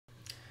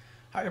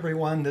Hi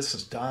everyone, this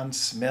is Don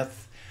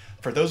Smith.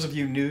 For those of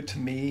you new to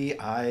me,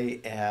 I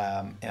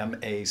am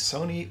a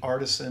Sony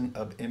Artisan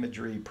of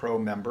Imagery Pro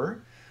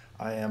member.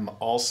 I am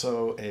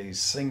also a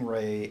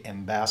Stingray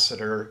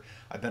ambassador.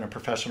 I've been a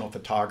professional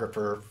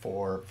photographer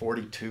for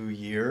 42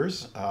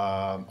 years,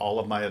 all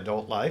of my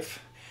adult life.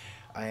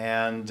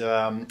 And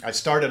I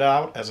started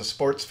out as a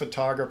sports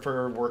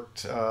photographer,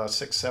 worked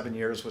 6, 7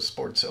 years with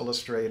Sports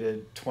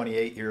Illustrated,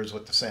 28 years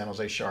with the San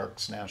Jose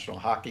Sharks National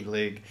Hockey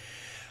League.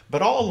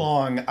 But all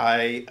along,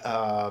 I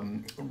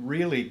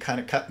really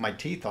kind of cut my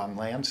teeth on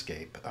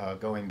landscape,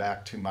 going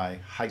back to my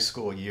high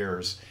school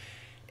years.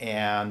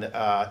 And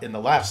in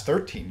the last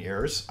 13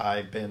 years,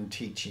 I've been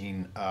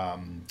teaching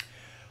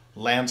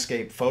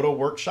landscape photo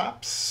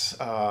workshops,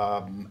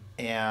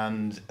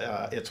 and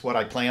it's what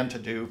I plan to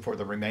do for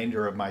the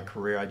remainder of my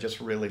career. I just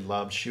really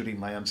love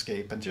shooting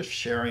landscape and just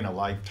sharing a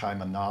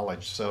lifetime of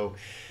knowledge. So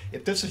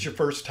if this is your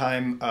first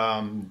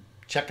time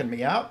checking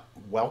me out,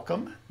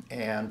 welcome.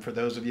 And for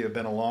those of you who have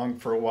been along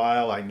for a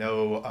while, I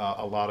know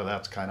a lot of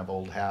that's kind of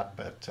old hat,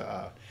 but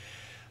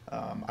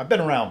I've been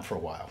around for a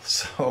while.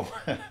 So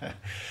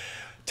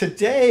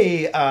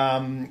today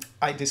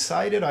I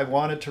decided I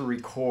wanted to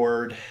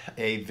record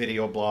a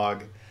video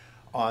blog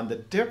on the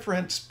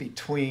difference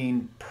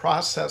between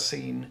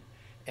processing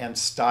and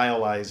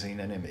stylizing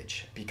an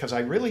image, because I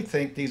really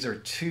think these are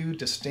two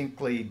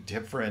distinctly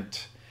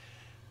different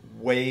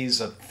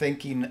ways of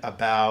thinking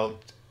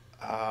about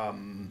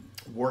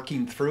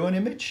working through an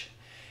image.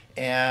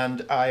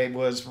 And I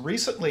was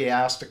recently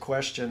asked a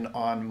question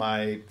on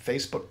my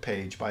Facebook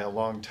page by a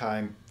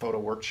longtime photo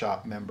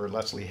workshop member,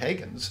 Leslie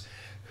Hagens,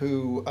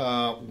 who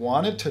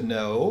wanted to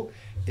know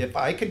if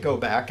I could go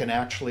back and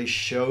actually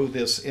show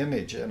this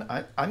image. And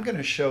I'm going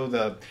to show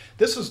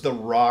this is the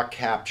raw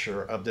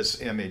capture of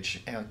this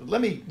image. And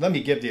let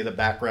me give you the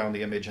background of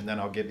the image, and then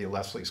I'll give you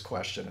Leslie's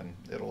question, and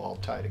it'll all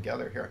tie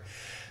together here.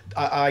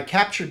 I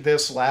captured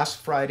this last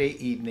Friday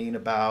evening,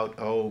 about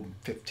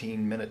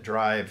 15-minute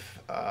drive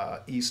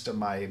east of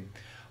my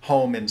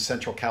home in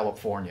Central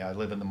California. I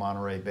live in the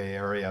Monterey Bay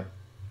area.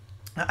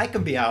 I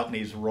can be out in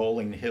these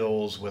rolling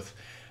hills with,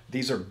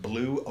 these are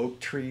blue oak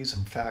trees.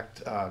 In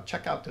fact,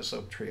 check out this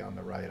oak tree on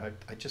the right.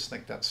 I just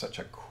think that's such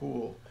a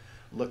cool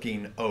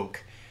looking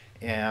oak.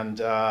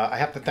 And I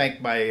have to thank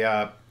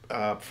my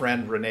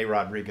friend Rene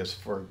Rodriguez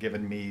for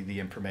giving me the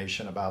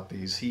information about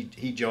these.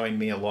 He joined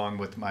me along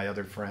with my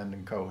other friend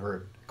and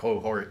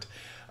cohort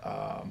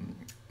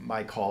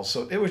Mike Hall.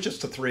 So it was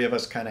just the three of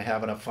us kind of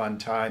having a fun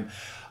time.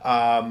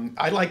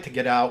 I like to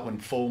get out when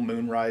full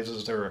moon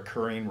rises are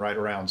occurring right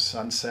around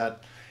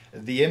sunset.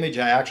 The image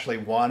I actually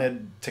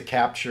wanted to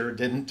capture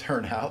didn't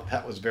turn out.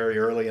 That was very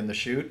early in the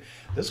shoot.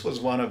 This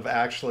was one of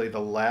actually the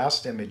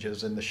last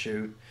images in the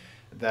shoot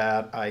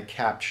that I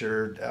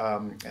captured,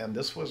 and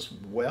this was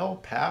well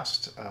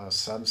past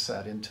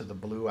sunset into the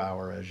blue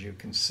hour, as you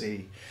can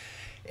see.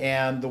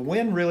 And the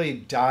wind really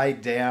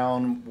died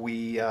down.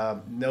 We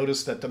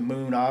noticed that the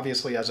moon,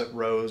 obviously as it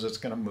rose, it's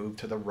going to move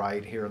to the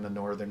right here in the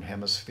northern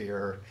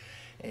hemisphere,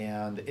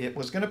 and it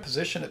was going to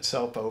position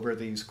itself over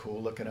these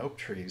cool looking oak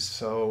trees.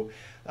 So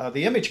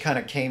the image kind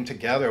of came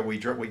together. We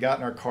got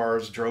in our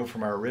cars, drove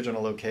from our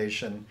original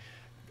location.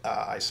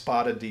 I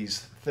spotted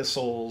these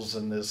thistles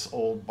and this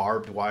old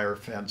barbed wire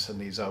fence and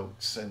these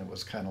oaks, and it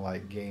was kind of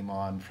like game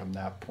on from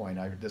that point.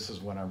 This is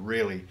when I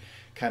really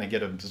kind of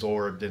get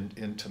absorbed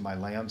into my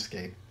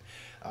landscape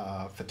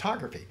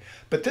photography.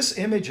 But this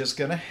image is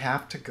going to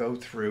have to go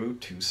through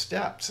two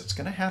steps. It's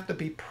going to have to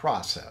be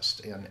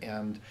processed,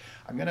 and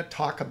I'm going to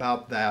talk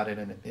about that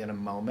in a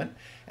moment.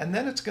 And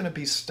then it's going to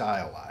be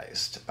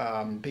stylized,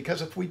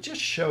 because if we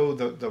just show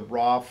the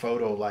raw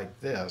photo like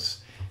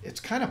this, it's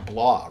kind of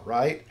blah,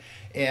 right?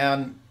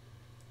 And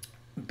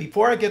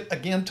before I get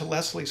again to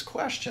Leslie's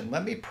question,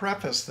 let me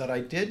preface that I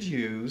did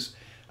use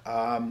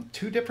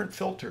two different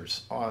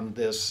filters on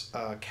this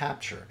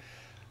capture.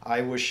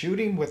 I was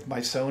shooting with my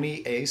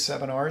Sony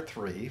a7R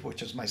III,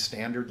 which is my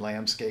standard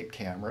landscape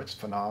camera. It's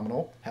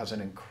phenomenal, has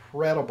an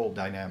incredible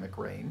dynamic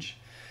range.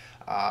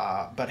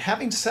 But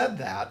having said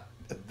that,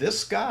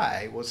 this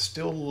guy was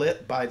still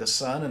lit by the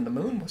sun, and the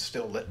moon was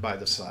still lit by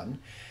the sun.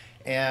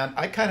 And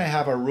I kind of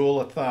have a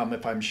rule of thumb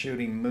if I'm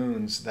shooting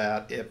moons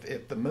that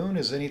if the moon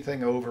is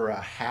anything over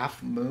a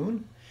half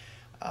moon,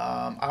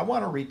 I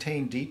want to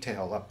retain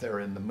detail up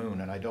there in the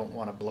moon, and I don't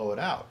want to blow it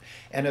out.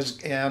 And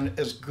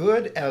as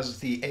good as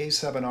the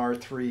A7R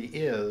III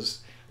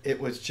is, it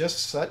was just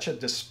such a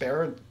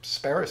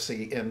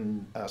disparity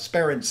in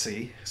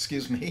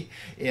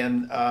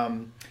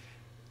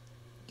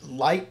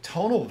light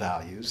tonal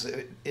values.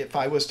 If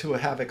I was to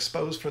have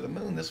exposed for the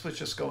moon, this was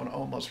just going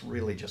almost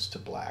really just to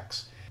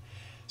blacks.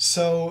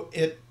 So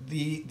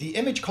the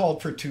image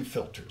called for two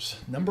filters.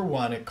 Number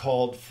one, it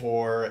called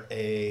for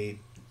a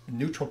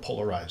neutral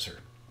polarizer.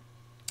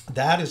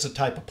 That is the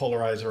type of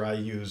polarizer I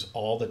use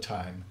all the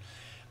time.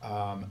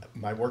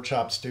 My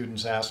workshop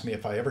students ask me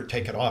if I ever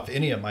take it off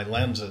any of my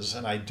lenses,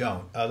 and I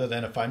don't, other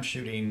than if I'm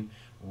shooting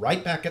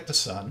right back at the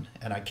sun,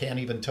 and I can't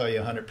even tell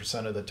you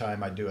 100% of the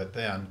time I do it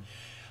then.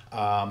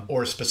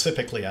 or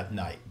specifically at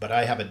night. But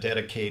I have a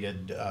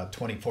dedicated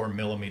 24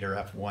 millimeter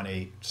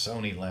f1.8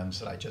 Sony lens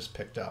that I just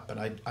picked up,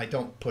 and I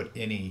don't put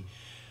any,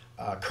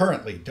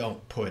 currently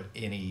don't put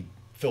any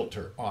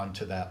filter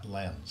onto that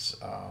lens.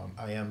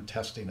 I am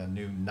testing a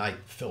new night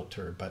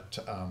filter, but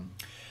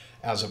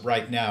as of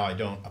right now, I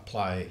don't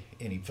apply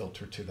any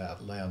filter to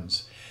that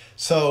lens.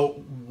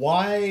 So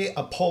why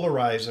a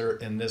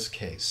polarizer in this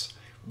case?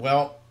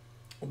 Well,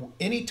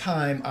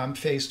 anytime I'm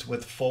faced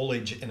with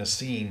foliage in a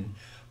scene,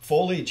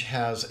 foliage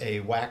has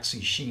a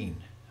waxy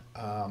sheen.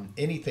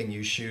 Anything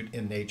you shoot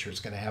in nature is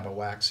going to have a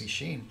waxy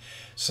sheen.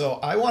 So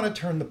I want to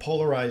turn the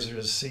polarizer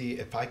to see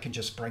if I can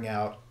just bring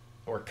out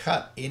or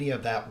cut any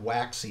of that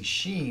waxy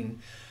sheen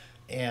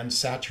and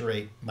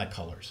saturate my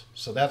colors.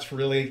 So that's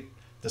really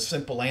the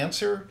simple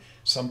answer.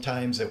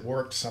 Sometimes it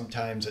works,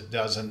 sometimes it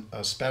doesn't,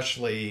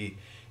 especially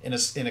in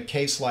a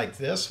case like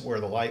this where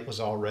the light was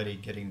already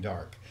getting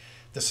dark.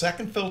 The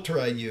second filter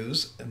I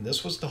use, and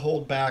this was to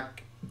hold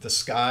back the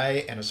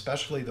sky and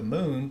especially the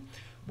moon,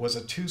 was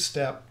a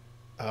two-step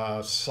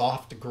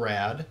soft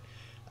grad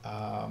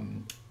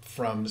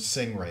from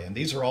Stingray. And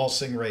these are all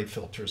Stingray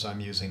filters I'm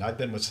using. I've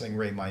been with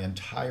Stingray my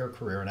entire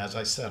career, and as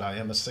I said, I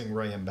am a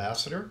Stingray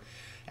ambassador.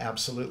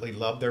 Absolutely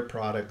love their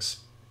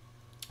products.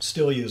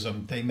 Still use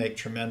them. They make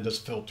tremendous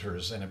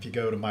filters, and if you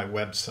go to my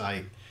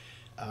website,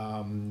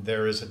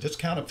 there is a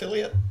discount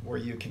affiliate where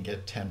you can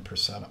get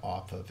 10%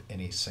 off of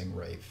any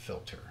Stingray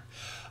filter.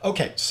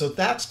 Okay, so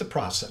that's the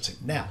processing.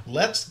 Now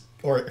that's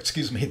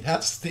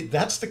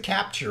the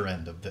capture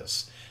end of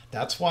this.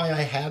 That's why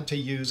I had to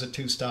use a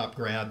two-stop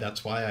grad.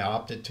 That's why I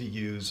opted to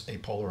use a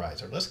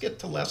polarizer. Let's get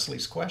to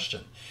Leslie's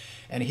question.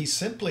 And he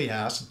simply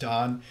asked,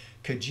 Don,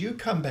 could you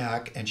come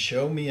back and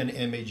show me an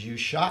image you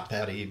shot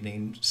that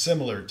evening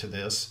similar to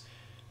this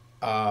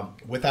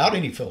without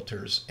any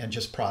filters and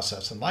just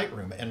process in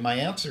Lightroom? And my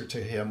answer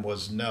to him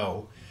was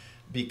no,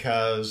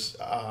 because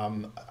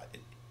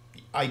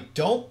I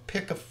don't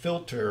pick a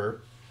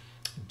filter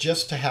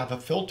just to have a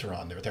filter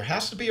on there. There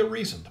has to be a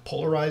reason. The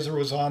polarizer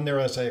was on there,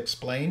 as I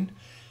explained,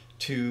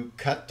 to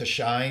cut the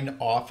shine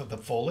off of the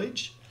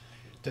foliage.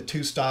 The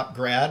two-stop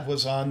grad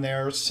was on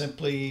there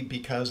simply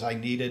because I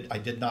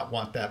did not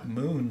want that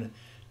moon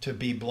to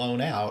be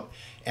blown out.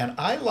 And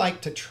I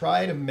like to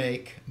try to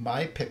make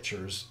my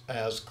pictures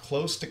as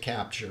close to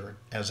capture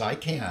as I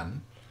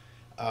can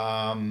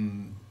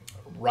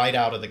right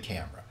out of the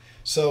camera.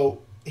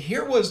 So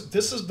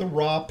this is the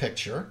raw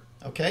picture,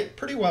 okay?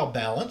 Pretty well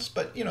balanced,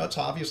 but you know, it's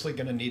obviously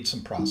gonna need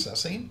some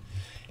processing.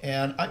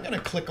 And I'm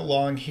gonna click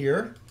along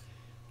here.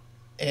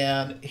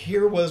 And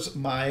here was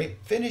my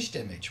finished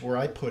image where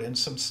I put in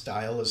some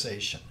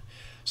stylization.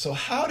 So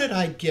how did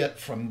I get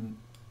from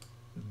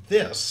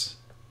this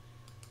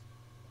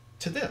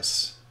to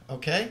this,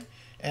 okay?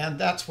 And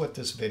that's what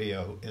this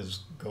video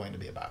is going to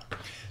be about.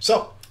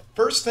 So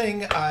first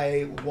thing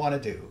I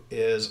want to do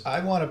is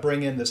I want to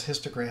bring in this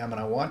histogram, and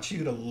I want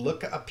you to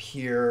look up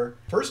here.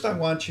 First, I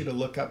want you to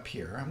look up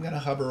here. I'm going to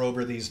hover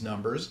over these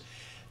numbers.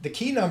 The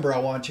key number I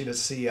want you to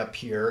see up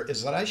here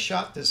is that I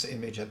shot this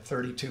image at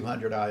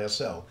 3200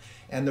 ISO.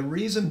 And the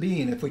reason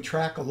being, if we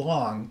track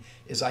along,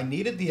 is I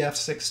needed the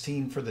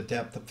f16 for the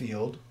depth of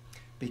field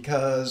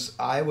because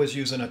I was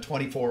using a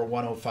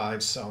 24-105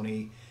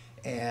 Sony,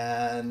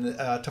 and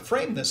to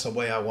frame this the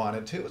way I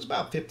wanted to, it was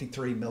about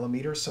 53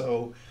 millimeters.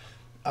 So,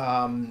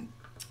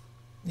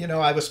 you know,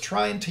 I was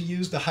trying to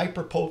use the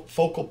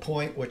hyperfocal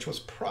point, which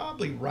was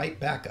probably right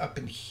back up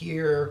in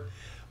here,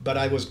 but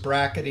I was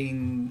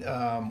bracketing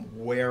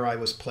where I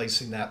was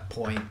placing that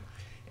point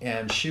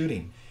and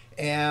shooting.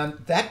 And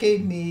that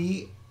gave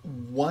me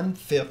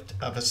 1/5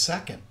 of a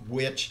second,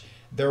 which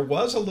there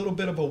was a little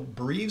bit of a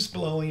breeze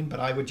blowing,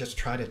 but I would just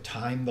try to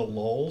time the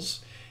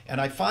lulls.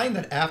 And I find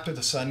that after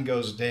the sun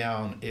goes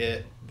down,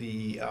 any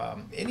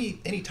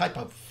type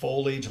of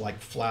foliage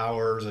like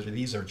flowers, or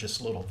these are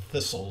just little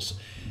thistles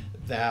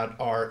that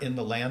are in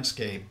the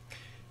landscape,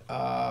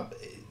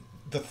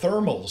 the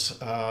thermals,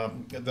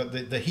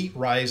 the heat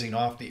rising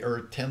off the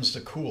earth tends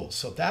to cool.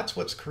 So that's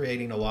what's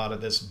creating a lot of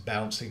this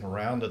bouncing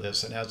around of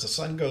this. And as the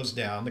sun goes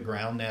down, the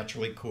ground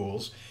naturally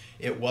cools.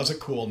 It was a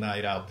cool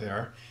night out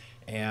there,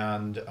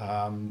 and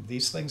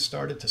these things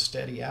started to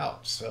steady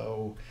out.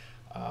 So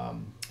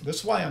this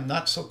is why I'm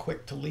not so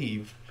quick to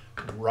leave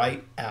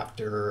right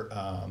after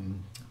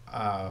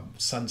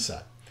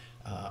sunset.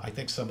 I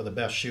think some of the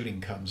best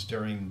shooting comes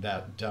during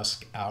that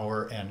dusk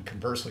hour, and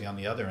conversely on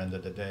the other end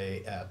of the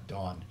day at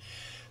dawn.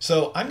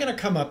 So I'm going to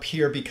come up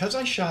here because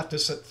I shot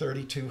this at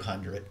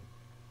 3200.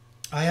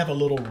 I have a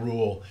little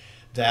rule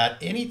that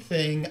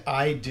anything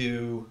I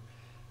do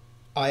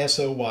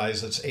ISO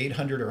wise that's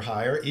 800 or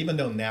higher, even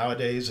though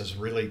nowadays is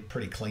really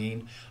pretty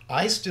clean,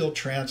 I still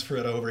transfer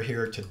it over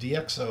here to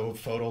DxO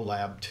Photo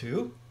Lab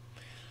 2.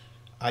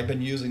 I've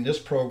been using this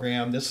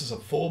program. This is a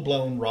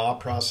full-blown raw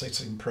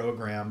processing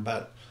program,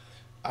 but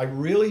I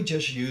really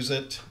just use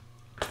it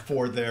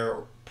for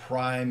their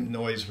prime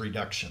noise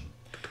reduction.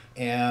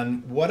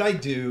 And what I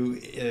do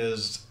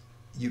is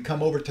you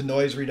come over to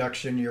noise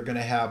reduction, you're going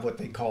to have what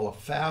they call a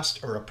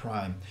fast or a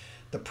prime.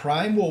 The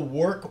prime will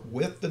work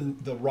with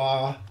the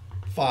raw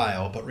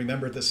file, but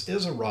remember this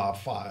is a raw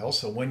file.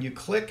 So when you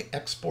click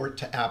export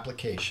to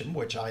application,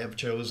 which I have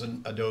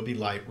chosen Adobe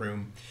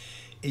Lightroom,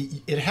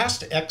 it has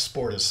to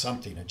export as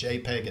something, a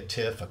JPEG, a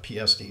TIFF, a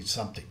PSD,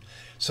 something.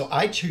 So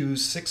I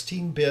choose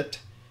 16-bit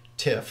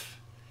TIFF,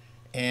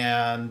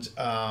 and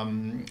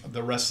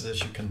the rest of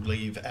this you can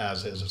leave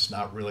as is. It's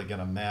not really going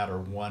to matter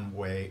one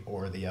way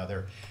or the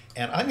other.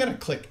 And I'm going to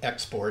click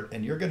export,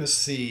 and you're going to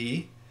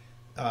see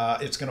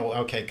it's going to,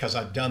 okay, because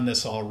I've done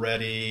this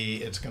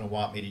already, it's going to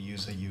want me to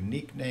use a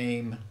unique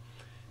name.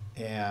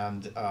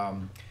 And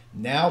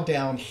now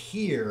down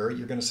here,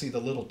 you're going to see the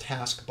little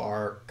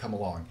taskbar come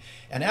along.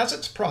 And as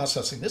it's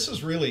processing, this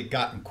has really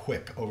gotten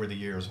quick over the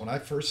years. When I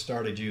first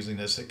started using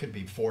this, it could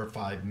be 4 or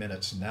 5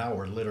 minutes. Now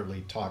we're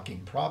literally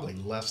talking probably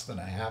less than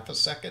a half a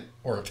second,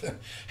 or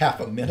half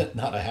a minute,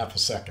 not a half a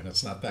second.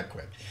 It's not that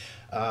quick.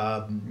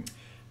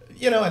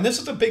 You know, and this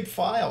is a big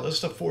file. This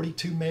is a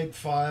 42 meg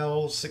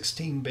file,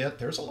 16-bit.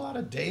 There's a lot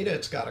of data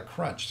it's got to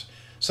crunch.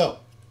 So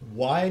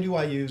why do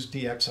I use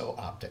DxO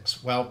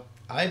Optics? Well,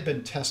 I've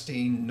been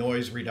testing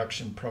noise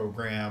reduction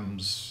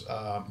programs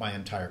my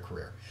entire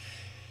career.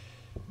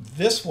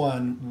 This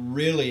one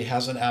really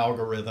has an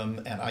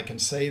algorithm, and I can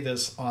say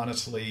this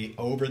honestly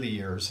over the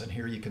years, and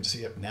here you can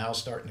see it now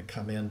starting to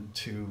come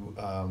into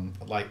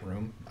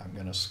Lightroom. I'm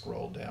going to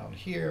scroll down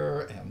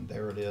here, and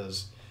there it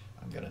is.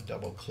 I'm going to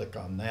double click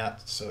on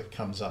that so it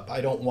comes up. I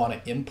don't want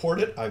to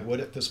import it. I would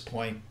at this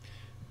point,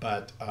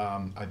 but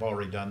I've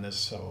already done this,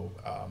 so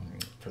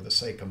for the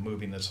sake of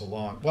moving this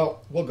along,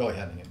 well, we'll go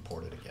ahead and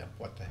import it again.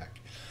 What the heck?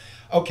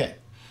 Okay.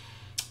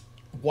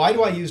 Why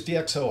do I use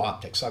DxO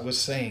Optics? I was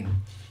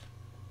saying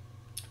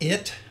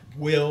it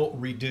will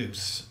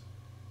reduce,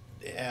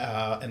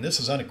 and this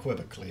is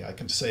unequivocally, I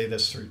can say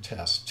this through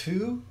tests,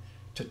 2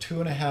 to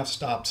 2.5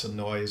 stops of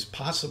noise,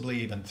 possibly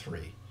even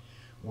 3,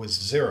 with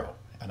 0.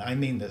 And I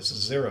mean this,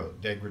 0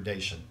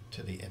 degradation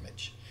to the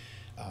image.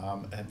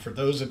 And for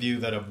those of you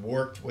that have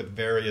worked with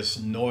various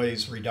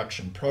noise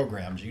reduction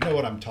programs, you know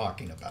what I'm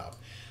talking about.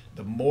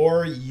 The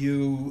more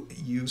you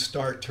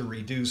start to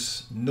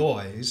reduce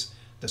noise,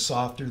 the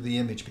softer the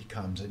image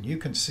becomes. And you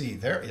can see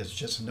there is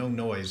just no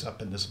noise up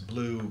in this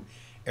blue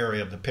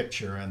area of the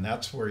picture, and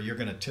that's where you're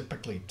going to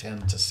typically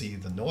tend to see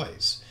the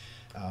noise.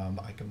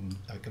 I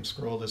can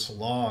scroll this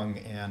along,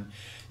 and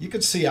you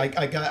can see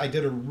I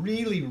did a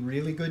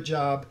really good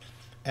job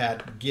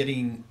at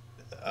getting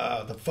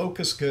the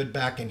focus good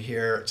back in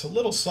here. It's a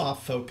little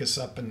soft focus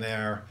up in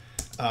there,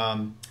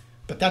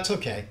 but that's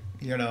okay.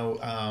 You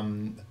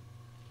know,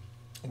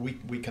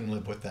 we can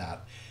live with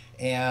that.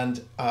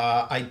 And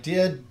I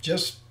did,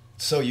 just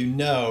so you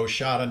know,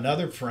 shot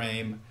another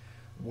frame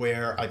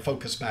where I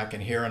focused back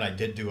in here, and I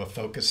did do a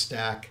focus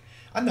stack.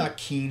 I'm not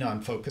keen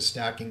on focus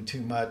stacking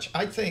too much.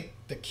 I think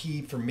the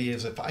key for me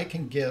is if I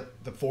can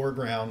get the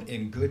foreground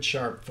in good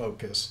sharp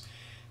focus,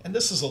 and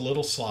this is a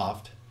little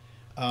soft,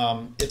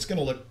 it's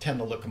going to tend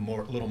to look a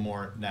little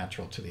more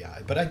natural to the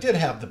eye. But I did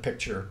have the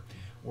picture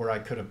where I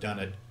could have done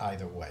it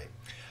either way.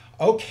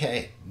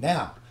 Okay,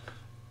 now,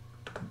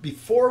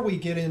 before we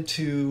get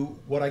into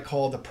what I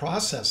call the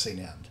processing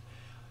end,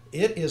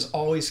 it is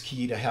always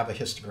key to have a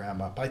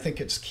histogram up. I think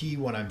it's key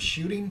when I'm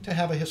shooting to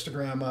have a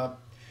histogram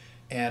up,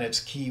 and it's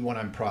key when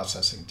I'm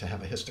processing to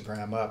have a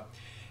histogram up.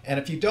 And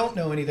if you don't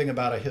know anything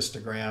about a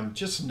histogram,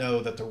 just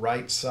know that the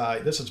right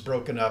side, this is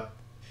broken up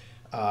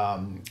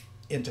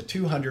into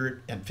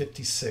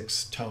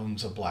 256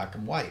 tones of black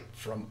and white,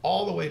 from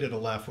all the way to the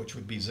left, which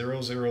would be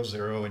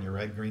 000 in your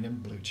red, green,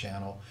 and blue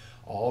channel,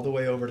 all the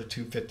way over to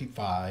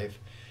 255,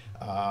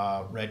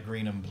 red,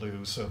 green, and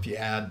blue. So if you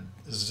add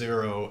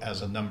 0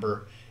 as a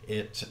number,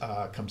 it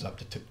comes up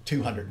to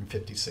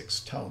 256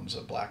 tones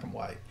of black and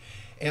white.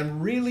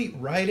 And really,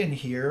 right in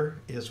here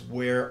is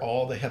where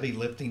all the heavy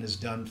lifting is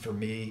done for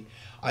me.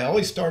 I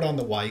always start on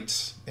the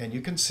whites, and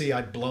you can see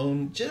I've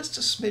blown just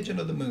a smidgen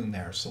of the moon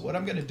there. So what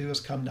I'm going to do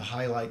is come to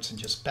highlights and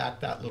just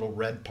back that little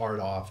red part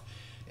off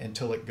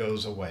until it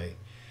goes away.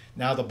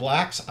 Now the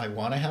blacks, I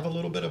want to have a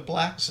little bit of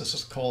blacks. This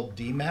is called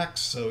DMAX,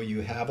 so you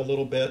have a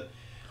little bit.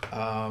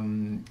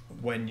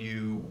 When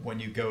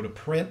you go to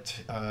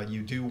print,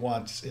 you do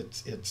want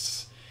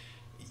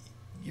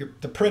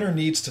the printer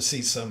needs to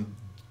see some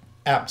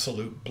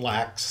absolute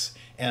blacks,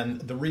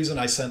 and the reason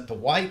I sent the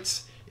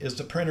whites is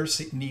the printer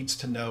needs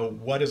to know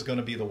what is going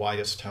to be the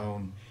whitest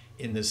tone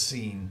in this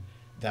scene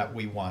that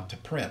we want to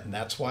print, and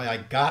that's why I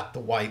got the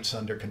whites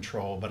under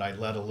control, but I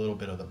let a little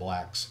bit of the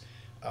blacks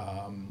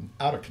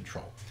out of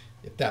control,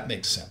 if that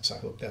makes sense. I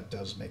hope that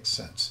does make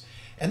sense.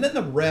 And then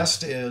the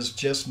rest is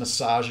just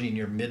massaging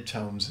your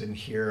midtones in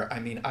here. I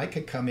mean, I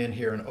could come in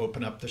here and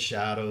open up the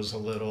shadows a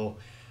little.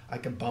 I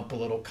could bump a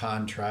little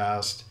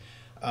contrast.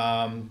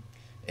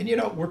 And you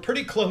know, we're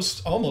pretty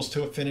close almost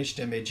to a finished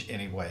image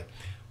anyway.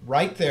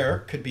 Right there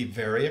could be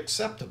very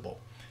acceptable.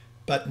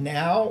 But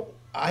now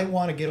I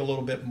want to get a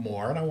little bit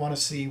more, and I want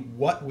to see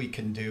what we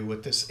can do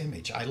with this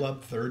image. I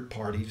love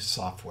third-party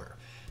software.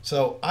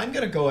 So I'm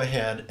going to go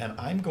ahead and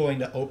I'm going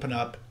to open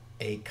up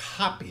a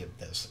copy of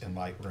this in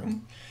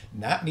Lightroom.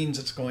 And that means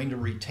it's going to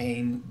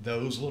retain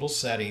those little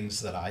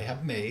settings that I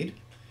have made.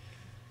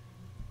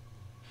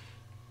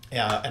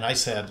 And I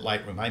said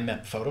Lightroom. I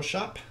meant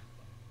Photoshop.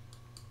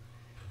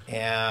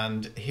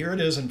 And here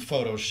it is in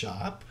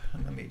Photoshop.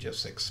 Let me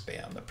just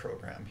expand the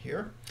program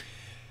here.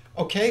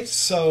 Okay,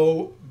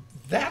 so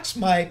that's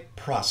my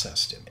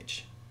processed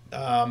image.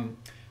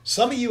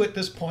 Some of you at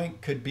this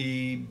point could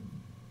be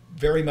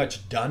very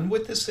much done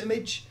with this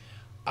image.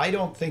 I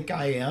don't think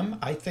I am.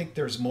 I think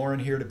there's more in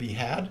here to be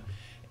had.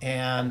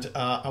 And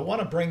I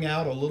want to bring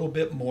out a little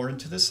bit more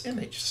into this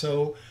image.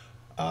 So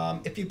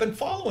if you've been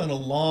following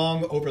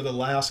along over the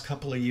last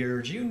couple of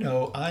years, you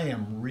know I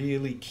am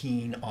really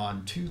keen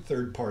on 2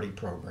 third-party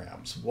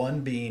programs,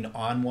 one being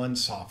On1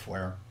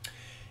 Software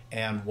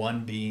and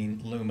one being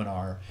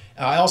Luminar.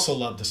 And I also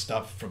love the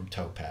stuff from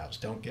Topaz,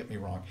 don't get me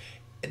wrong.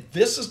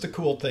 This is the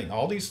cool thing.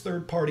 All these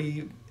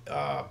third-party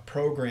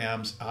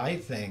programs, I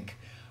think,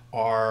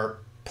 are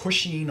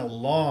pushing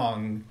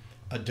along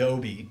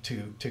Adobe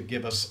to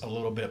give us a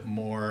little bit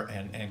more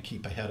and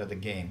keep ahead of the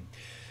game.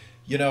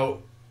 You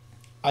know,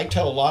 I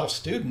tell a lot of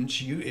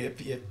students,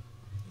 if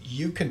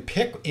you can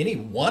pick any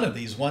one of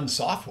these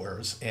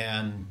softwares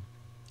and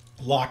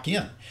lock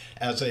in.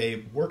 As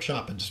a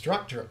workshop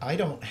instructor, I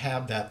don't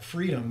have that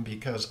freedom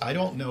because I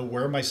don't know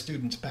where my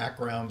students'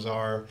 backgrounds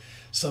are.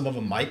 Some of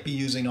them might be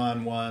using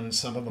On1,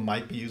 some of them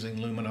might be using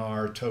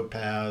Luminar,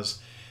 Topaz,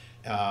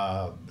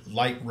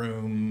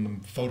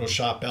 Lightroom,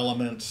 Photoshop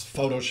Elements,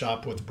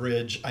 Photoshop with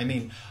Bridge. I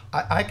mean,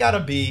 I gotta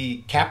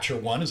be, Capture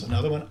One is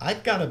another one.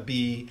 I've gotta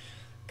be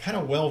kind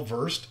of well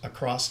versed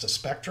across the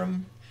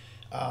spectrum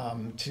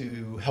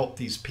to help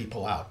these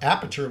people out.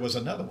 Aperture was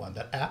another one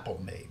that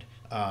Apple made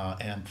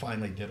and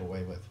finally did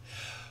away with.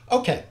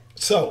 Okay,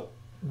 so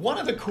one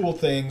of the cool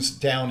things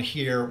down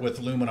here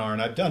with Luminar,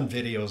 and I've done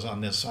videos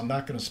on this, so I'm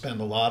not going to spend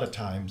a lot of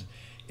time,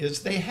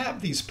 is they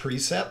have these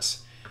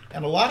presets.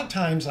 And a lot of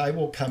times I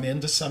will come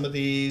into some of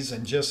these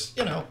and just,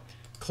 you know,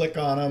 click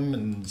on them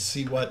and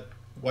see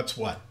what's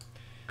what.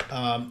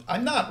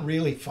 I'm not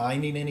really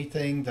finding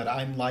anything that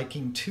I'm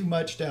liking too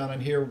much down in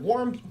here.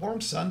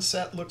 Warm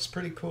sunset looks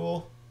pretty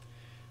cool,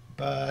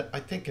 but I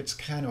think it's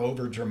kind of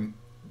over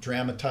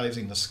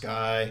dramatizing the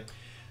sky.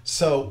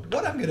 So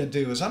what I'm going to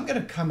do is I'm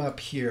going to come up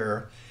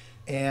here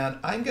and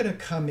I'm going to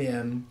come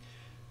in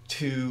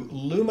to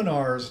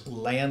Luminar's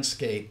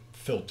landscape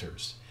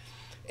filters.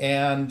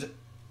 And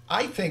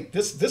I think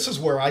this is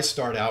where I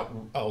start out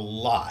a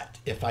lot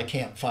if I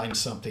can't find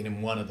something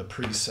in one of the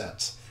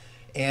presets.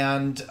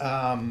 And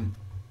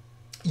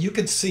you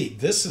can see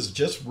this is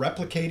just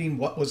replicating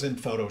what was in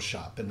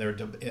Photoshop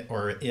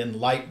or in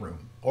Lightroom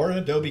or in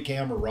Adobe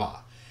Camera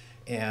Raw.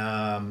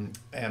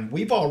 And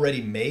we've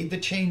already made the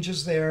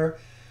changes there.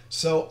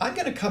 So I'm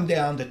going to come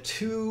down to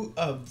 2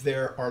 of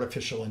their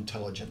artificial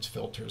intelligence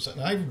filters. And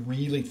I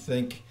really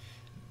think,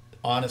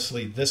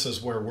 honestly, this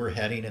is where we're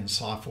heading in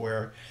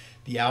software.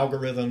 The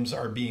algorithms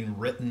are being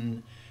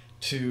written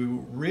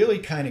to really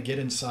kind of get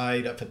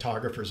inside a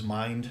photographer's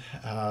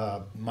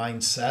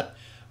mindset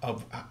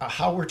of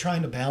how we're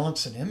trying to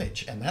balance an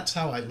image. And that's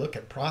how I look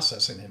at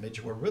processing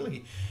image. We're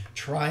really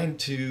trying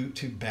to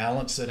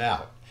balance it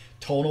out,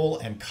 tonal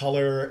and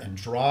color, and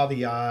draw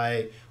the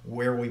eye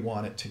where we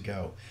want it to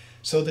go.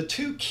 So the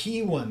 2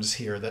 key ones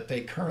here that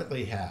they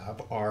currently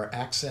have are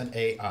Accent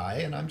AI,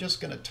 and I'm just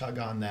going to tug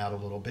on that a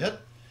little bit.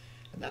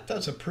 And that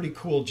does a pretty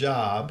cool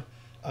job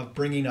of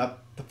bringing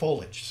up the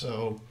foliage.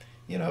 So,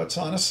 you know, it's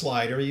on a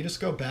slider. You just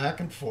go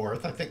back and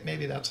forth. I think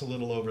maybe that's a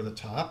little over the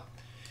top.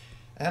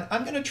 And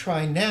I'm going to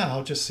try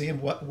now just seeing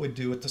what would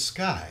do with the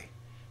sky.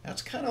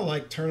 That's kind of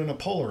like turning a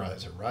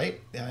polarizer, right?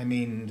 I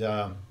mean,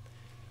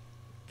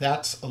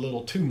 that's a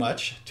little too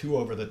much, too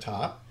over the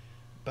top.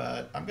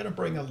 But I'm going to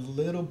bring a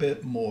little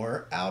bit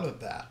more out of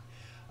that.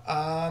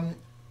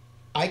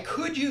 I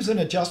could use an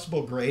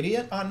adjustable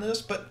gradient on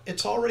this, but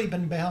it's already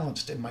been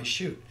balanced in my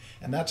shoot.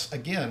 And that's,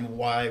 again,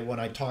 why when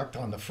I talked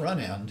on the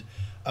front end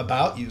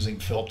about using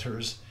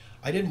filters,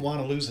 I didn't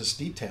want to lose this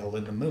detail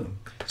in the moon.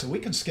 So we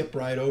can skip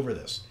right over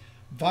this.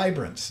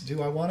 Vibrance,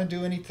 do I want to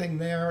do anything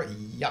there?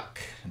 Yuck,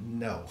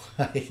 no,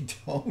 I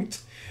don't.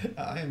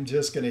 I'm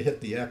just going to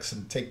hit the X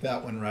and take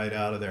that one right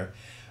out of there.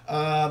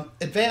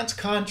 Advanced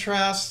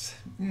contrast,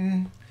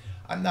 I'm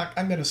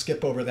going to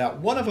skip over that.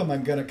 One of them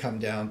I'm going to come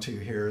down to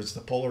here is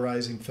the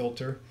polarizing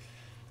filter.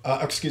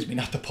 Excuse me,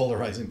 not the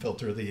polarizing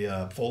filter,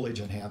 the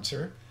foliage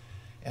enhancer.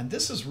 And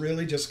this is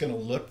really just going to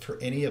look for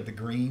any of the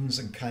greens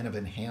and kind of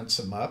enhance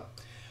them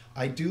up.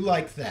 I do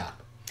like that.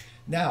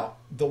 Now,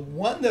 the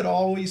one that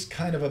always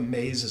kind of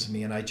amazes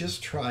me, and I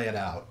just try it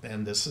out,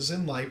 and this is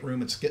in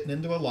Lightroom, it's getting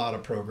into a lot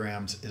of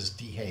programs, is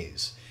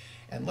dehaze.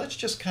 And let's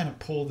just kind of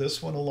pull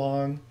this one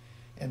along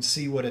and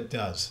see what it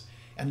does.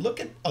 And look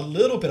at a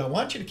little bit, I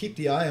want you to keep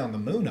the eye on the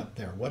moon up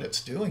there, what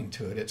it's doing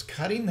to it. It's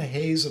cutting the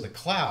haze of the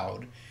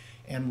cloud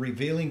and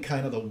revealing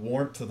kind of the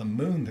warmth of the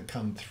moon to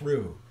come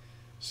through.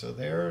 So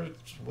there's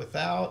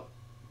without,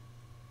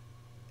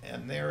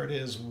 and there it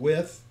is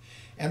with.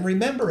 And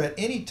remember, at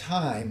any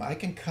time, I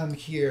can come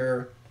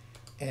here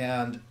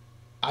and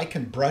I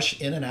can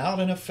brush in and out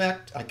an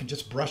effect. I can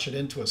just brush it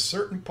into a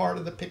certain part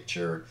of the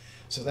picture.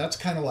 So that's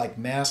kind of like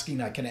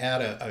masking. I can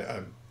add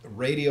a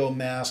radial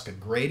mask, a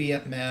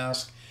gradient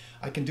mask.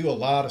 I can do a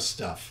lot of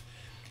stuff.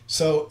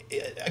 So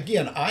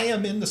again, I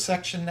am in the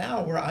section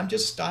now where I'm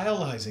just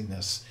stylizing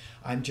this.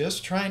 I'm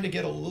just trying to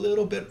get a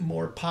little bit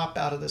more pop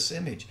out of this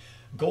image.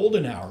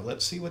 Golden hour,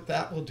 let's see what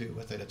that will do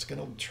with it. It's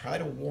going to try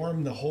to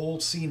warm the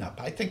whole scene up.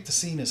 I think the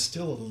scene is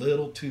still a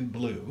little too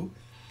blue.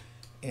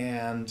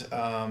 And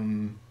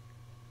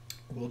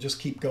we'll just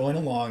keep going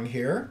along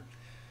here.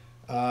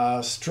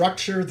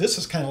 Structure, this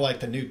is kind of like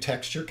the new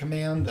texture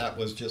command that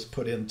was just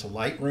put into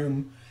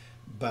Lightroom.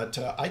 But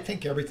I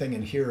think everything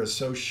in here is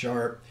so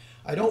sharp.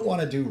 I don't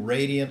want to do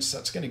radiance.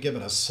 That's going to give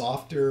it a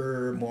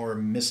softer, more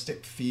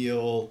mystic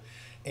feel.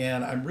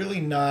 And I'm really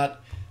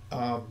not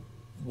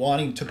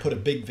wanting to put a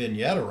big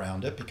vignette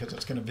around it because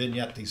it's going to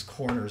vignette these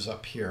corners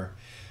up here.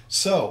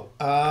 So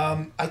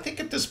I think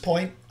at this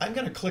point, I'm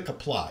going to click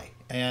apply.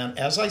 And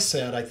as I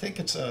said, I think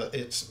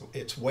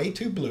it's way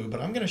too blue,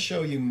 but I'm going to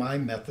show you my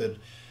method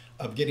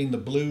of getting the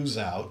blues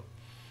out.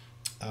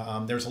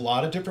 There's a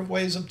lot of different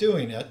ways of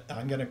doing it.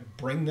 I'm going to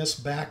bring this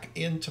back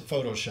into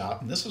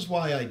Photoshop, and this is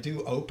why I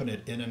do open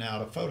it in and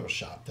out of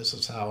Photoshop. This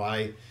is how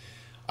I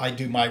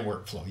do my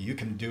workflow. You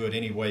can do it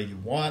any way you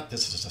want.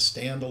 This is a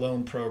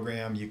standalone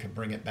program. You can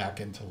bring it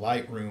back into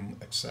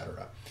Lightroom,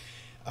 etc.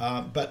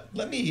 But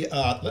let me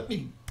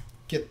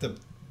get the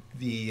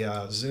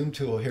zoom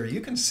tool here. You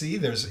can see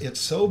it's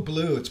so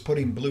blue, it's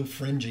putting blue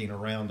fringing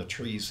around the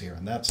trees here,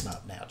 and that's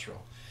not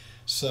natural.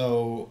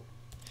 So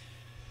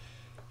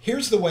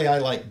here's the way I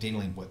like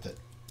dealing with it.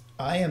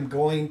 I am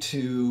going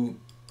to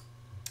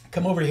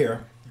come over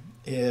here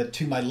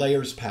to my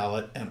layers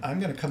palette, and I'm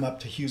going to come up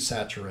to hue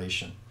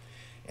saturation.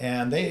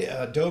 And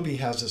Adobe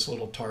has this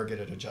little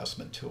targeted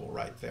adjustment tool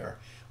right there,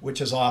 which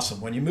is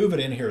awesome. When you move it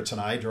in here, it's an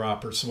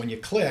eyedropper. So when you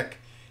click,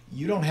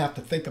 you don't have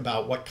to think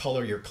about what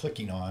color you're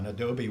clicking on.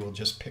 Adobe will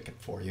just pick it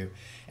for you.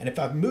 And if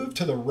I move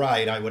to the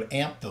right, I would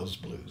amp those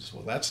blues.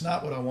 Well, that's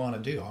not what I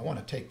want to do. I want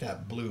to take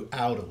that blue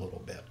out a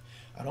little bit.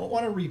 I don't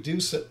want to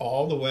reduce it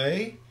all the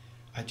way.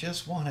 I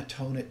just want to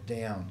tone it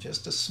down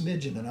just a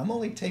smidgen. And I'm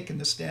only taking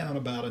this down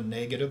about a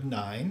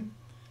 -9.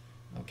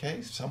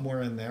 Okay,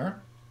 somewhere in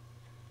there.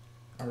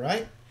 All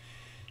right.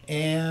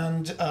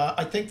 And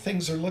I think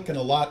things are looking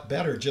a lot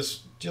better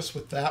just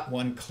with that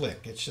one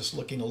click. It's just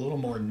looking a little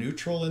more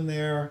neutral in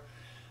there.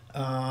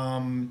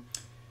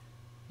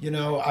 You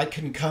know, I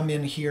can come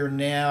in here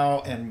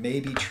now and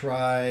maybe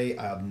try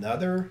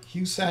another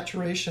hue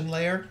saturation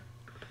layer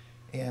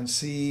and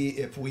see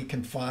if we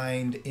can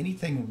find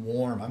anything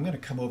warm. I'm going to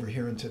come over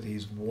here into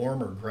these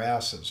warmer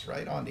grasses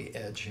right on the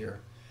edge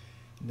here.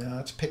 Now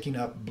it's picking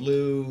up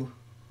blue,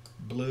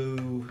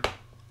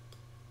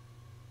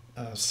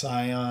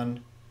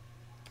 cyan.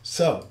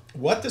 So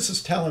what this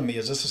is telling me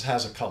is this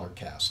has a color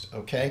cast,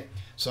 okay?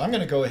 So I'm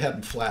going to go ahead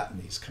and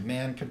flatten these.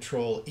 Command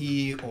Control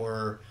E,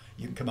 or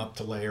you can come up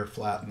to Layer,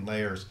 Flatten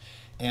Layers.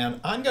 And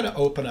I'm going to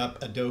open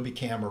up Adobe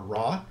Camera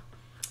Raw.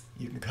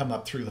 You can come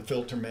up through the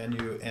filter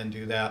menu and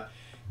do that.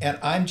 And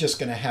I'm just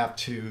going to have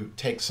to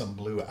take some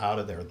blue out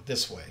of there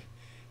this way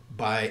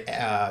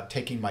by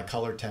taking my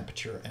color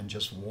temperature and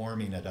just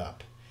warming it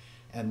up.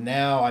 And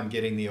now I'm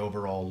getting the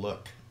overall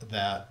look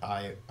that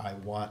I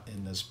want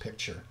in this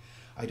picture.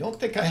 I don't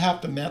think I have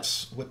to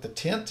mess with the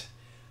tint,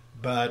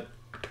 but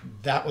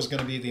that was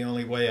going to be the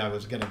only way I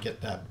was going to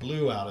get that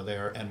blue out of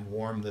there and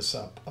warm this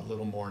up a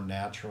little more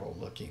natural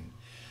looking.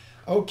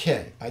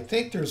 Okay, I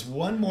think there's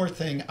one more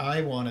thing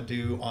I want to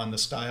do on the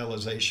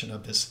stylization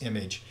of this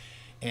image,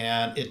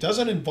 and it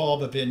doesn't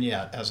involve a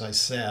vignette, as I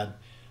said.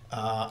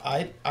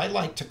 I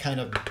like to kind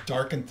of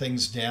darken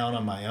things down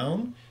on my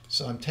own,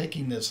 so I'm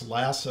taking this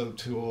lasso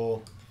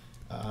tool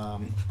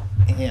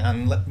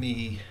and let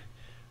me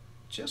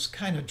just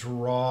kind of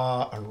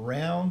draw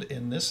around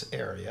in this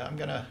area. I'm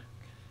going to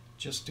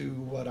just do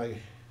what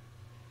I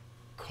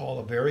call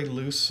a very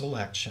loose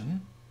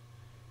selection.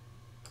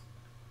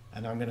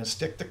 And I'm going to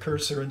stick the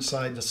cursor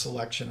inside the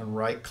selection and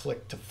right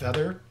click to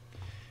feather.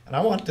 And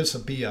I want this to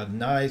be a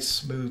nice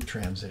smooth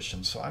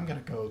transition. So I'm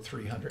going to go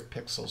 300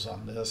 pixels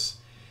on this.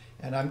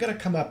 And I'm going to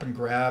come up and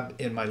grab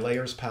in my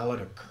layers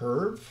palette a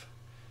curve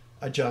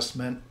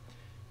adjustment.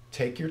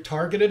 Take your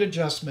targeted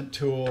adjustment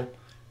tool,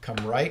 come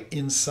right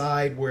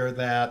inside where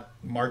that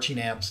marching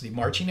ants, the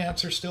marching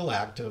ants are still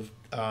active.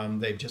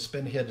 They've just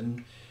been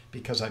hidden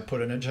because I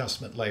put an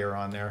adjustment layer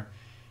on there.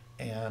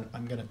 And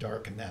I'm going to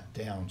darken that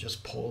down,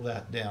 just pull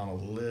that down a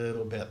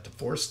little bit to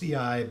force the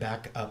eye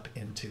back up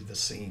into the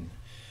scene.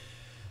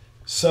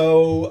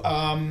 So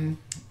I'm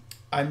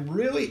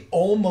really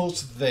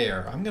almost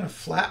there. I'm going to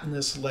flatten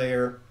this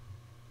layer.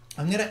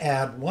 I'm going to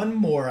add one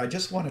more. I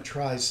just want to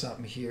try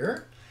something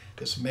here.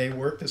 This may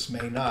work, this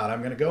may not. I'm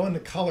going to go into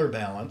color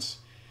balance,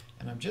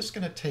 and I'm just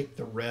going to take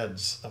the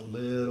reds a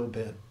little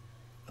bit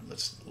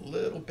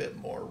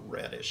more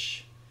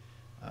reddish.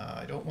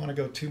 I don't want to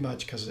go too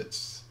much because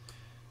it's,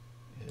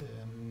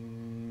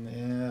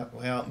 yeah,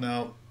 well,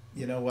 no,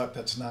 you know what?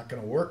 That's not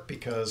going to work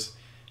because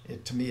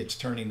to me, it's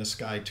turning the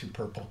sky too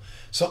purple.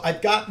 So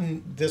I've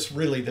gotten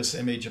this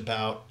image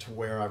about to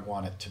where I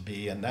want it to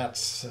be, and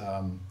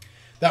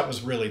that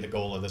was really the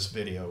goal of this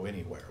video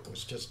anywhere. It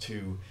was just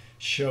to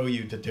show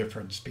you the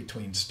difference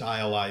between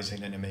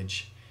stylizing an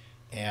image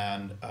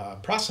and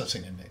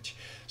processing an image.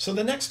 So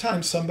the next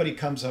time somebody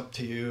comes up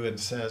to you and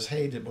says,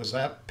 hey, was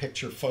that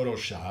picture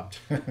photoshopped?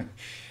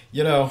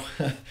 You know,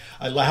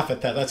 I laugh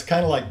at that. That's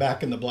kind of like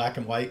back in the black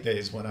and white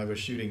days when I was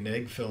shooting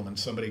neg film and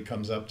somebody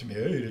comes up to me,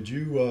 hey, did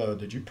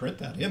you print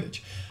that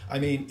image? I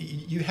mean,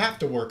 you have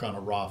to work on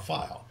a raw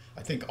file.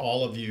 I think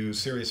all of you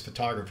serious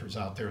photographers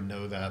out there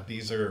know that.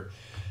 These are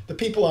the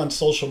people on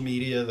social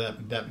media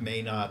that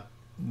may not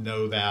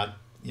know that,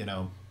 you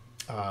know.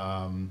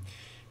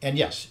 And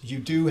yes, you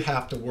do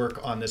have to work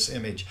on this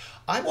image.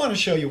 I want to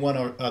show you one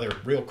other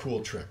real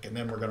cool trick, and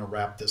then we're going to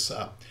wrap this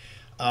up.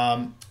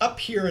 Up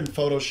here in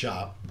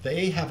Photoshop,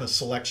 they have a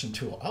selection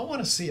tool. I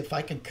want to see if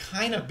I can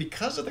kind of,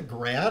 because of the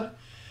grad,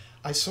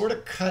 I sort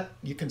of cut,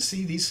 you can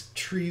see these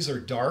trees are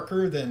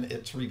darker than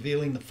it's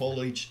revealing the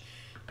foliage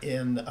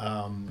in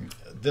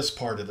this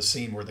part of the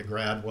scene where the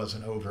grad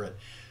wasn't over it.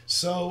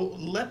 So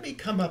let me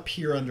come up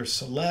here under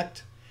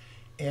select,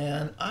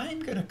 and I'm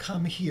going to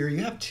come here.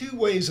 You have two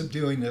ways of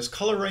doing this: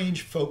 color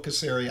range,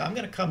 focus area. I'm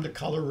going to come to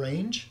color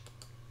range.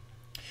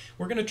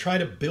 We're going to try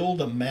to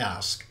build a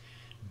mask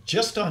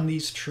just on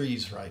these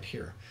trees right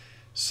here.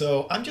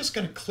 So I'm just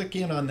going to click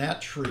in on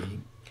that tree,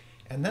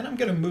 and then I'm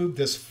going to move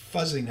this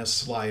fuzziness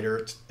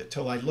slider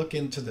until I look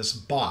into this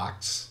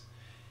box,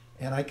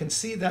 and I can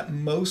see that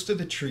most of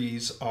the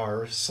trees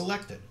are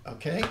selected,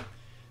 okay?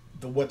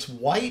 What's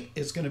white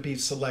is going to be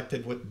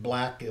selected, what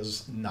black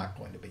is not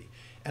going to be.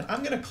 And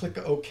I'm going to click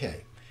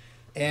OK.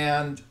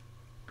 And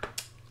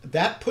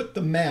that put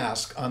the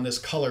mask on this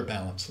color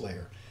balance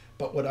layer.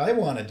 But what I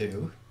want to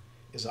do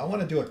is I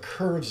want to do a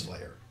curves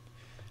layer.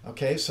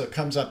 Okay, so it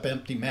comes up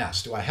empty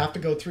mask. Do I have to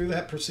go through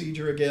that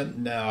procedure again?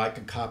 No, I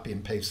can copy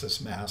and paste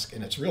this mask,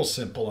 and it's real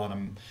simple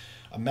on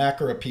a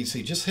Mac or a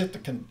PC. Just hit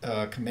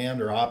the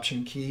Command or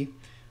Option key,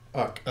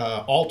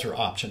 Alt or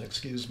Option,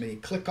 excuse me.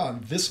 Click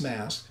on this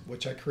mask,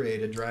 which I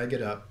created, drag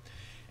it up,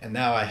 and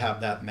now I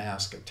have that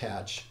mask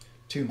attached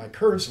to my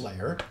curves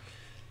layer.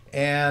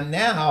 And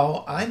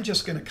now I'm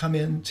just going to come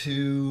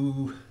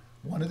into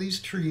one of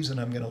these trees, and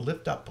I'm going to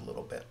lift up a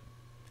little bit.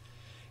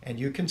 And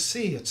you can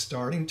see it's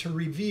starting to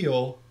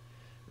reveal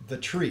the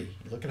tree.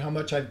 Look at how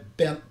much I've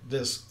bent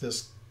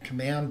this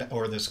command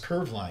or this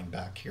curve line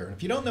back here. And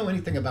if you don't know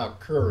anything about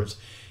curves,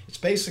 it's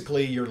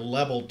basically your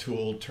level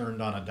tool turned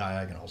on a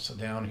diagonal. So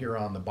down here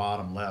on the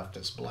bottom left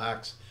is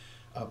blacks,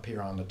 up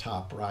here on the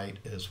top right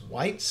is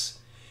whites.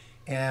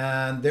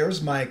 And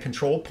there's my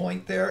control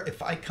point there.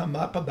 If I come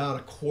up about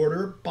a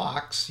quarter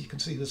box, you can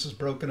see this is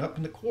broken up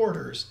into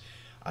quarters.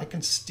 I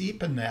can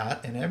steepen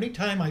that, and every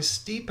time I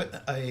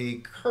steepen a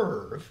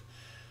curve,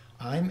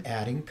 I'm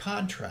adding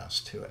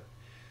contrast to it.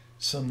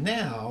 So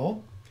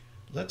now,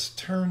 let's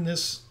turn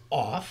this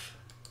off,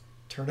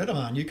 turn it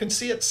on. You can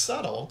see it's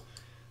subtle,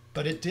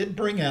 but it did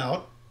bring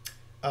out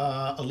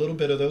a little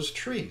bit of those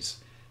trees.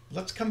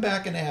 Let's come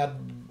back and add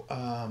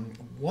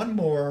one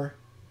more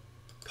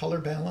color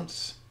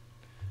balance.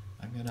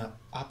 I'm going to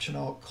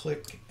Option-Alt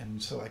click,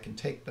 and so I can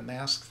take the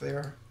mask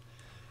there.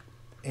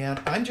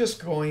 And I'm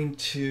just going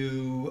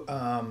to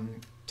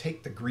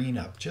take the green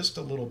up just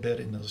a little bit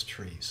in those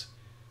trees.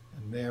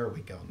 And there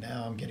we go.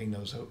 Now I'm getting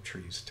those oak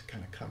trees to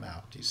kind of come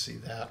out. Do you see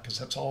that? Because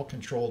that's all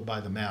controlled by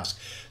the mask.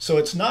 So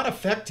it's not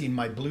affecting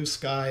my blue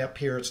sky up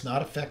here. It's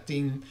not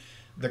affecting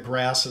the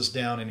grasses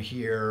down in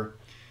here.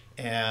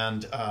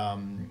 And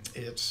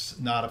it's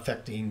not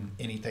affecting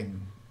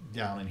anything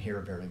down in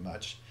here very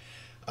much.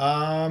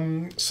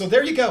 So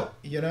there you go.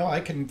 You know,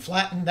 I can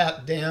flatten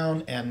that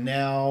down and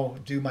now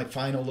do my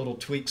final little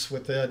tweaks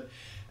with it.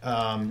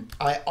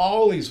 I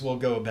always will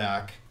go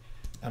back,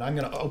 and I'm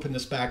going to open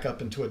this back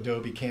up into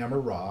Adobe Camera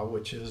Raw,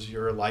 which is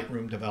your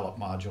Lightroom Develop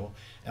module.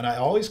 And I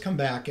always come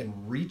back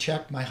and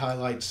recheck my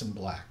highlights and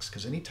blacks,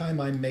 because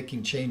anytime I'm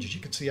making changes, you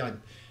can see I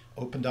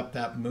opened up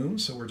that moon.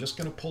 So we're just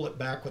going to pull it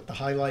back with the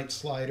highlight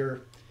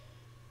slider.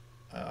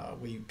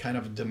 We kind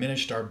of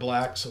diminished our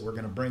black, so we're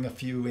going to bring a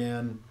few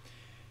in.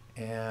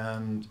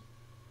 And,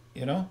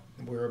 you know,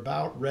 we're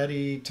about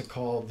ready to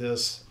call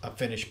this a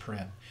finished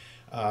print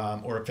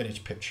or a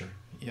finished picture,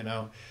 you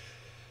know.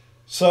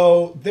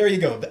 So there you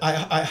go.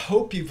 I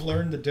hope you've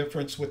learned the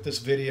difference with this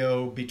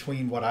video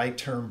between what I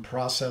term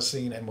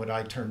processing and what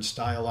I term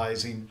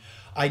stylizing.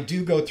 I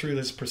do go through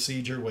this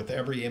procedure with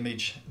every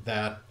image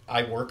that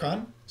I work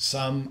on.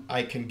 Some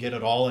I can get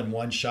it all in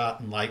one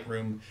shot in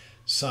Lightroom.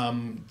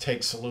 Some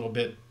takes a little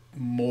bit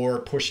more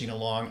pushing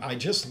along. I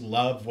just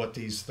love what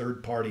these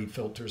third-party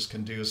filters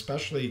can do,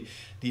 especially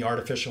the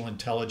artificial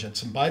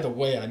intelligence. And by the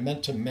way, I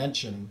meant to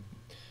mention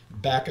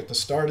back at the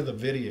start of the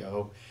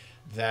video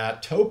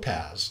that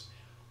Topaz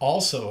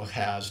also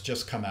has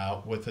just come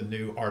out with a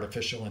new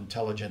artificial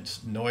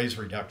intelligence noise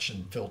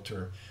reduction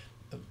filter.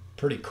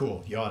 Pretty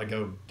cool. You ought to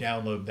go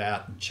download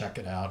that and check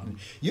it out. And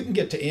you can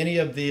get to any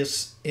of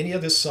this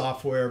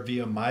software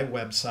via my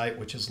website,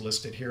 which is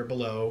listed here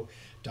below,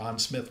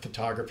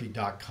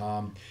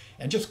 donsmithphotography.com,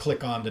 and just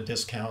click on the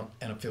discount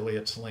and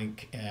affiliates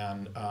link,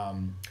 and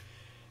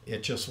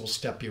It just will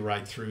step you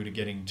right through to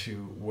getting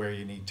to where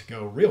you need to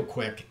go real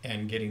quick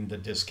and getting the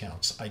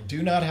discounts. I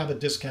do not have a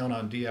discount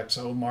on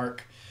DxO,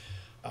 Mark.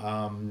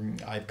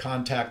 I've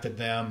contacted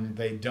them.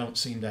 They don't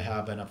seem to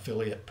have an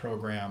affiliate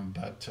program,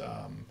 but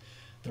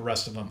the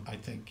rest of them, I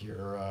think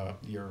you're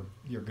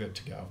good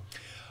to go.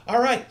 All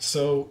right,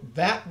 so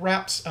that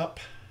wraps up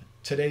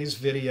today's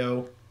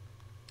video.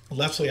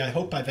 Leslie, I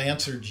hope I've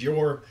answered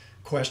your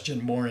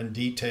question more in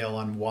detail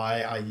on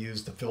why I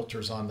use the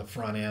filters on the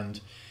front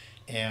end.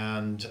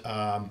 And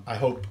I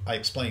hope I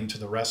explained to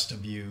the rest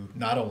of you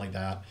not only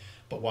that,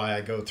 but why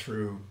I go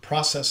through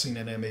processing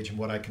an image and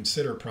what I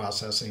consider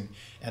processing,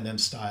 and then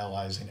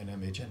stylizing an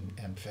image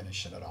and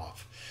finishing it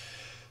off.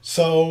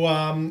 So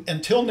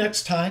until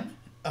next time,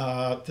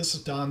 this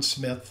is Don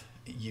Smith.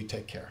 You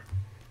take care.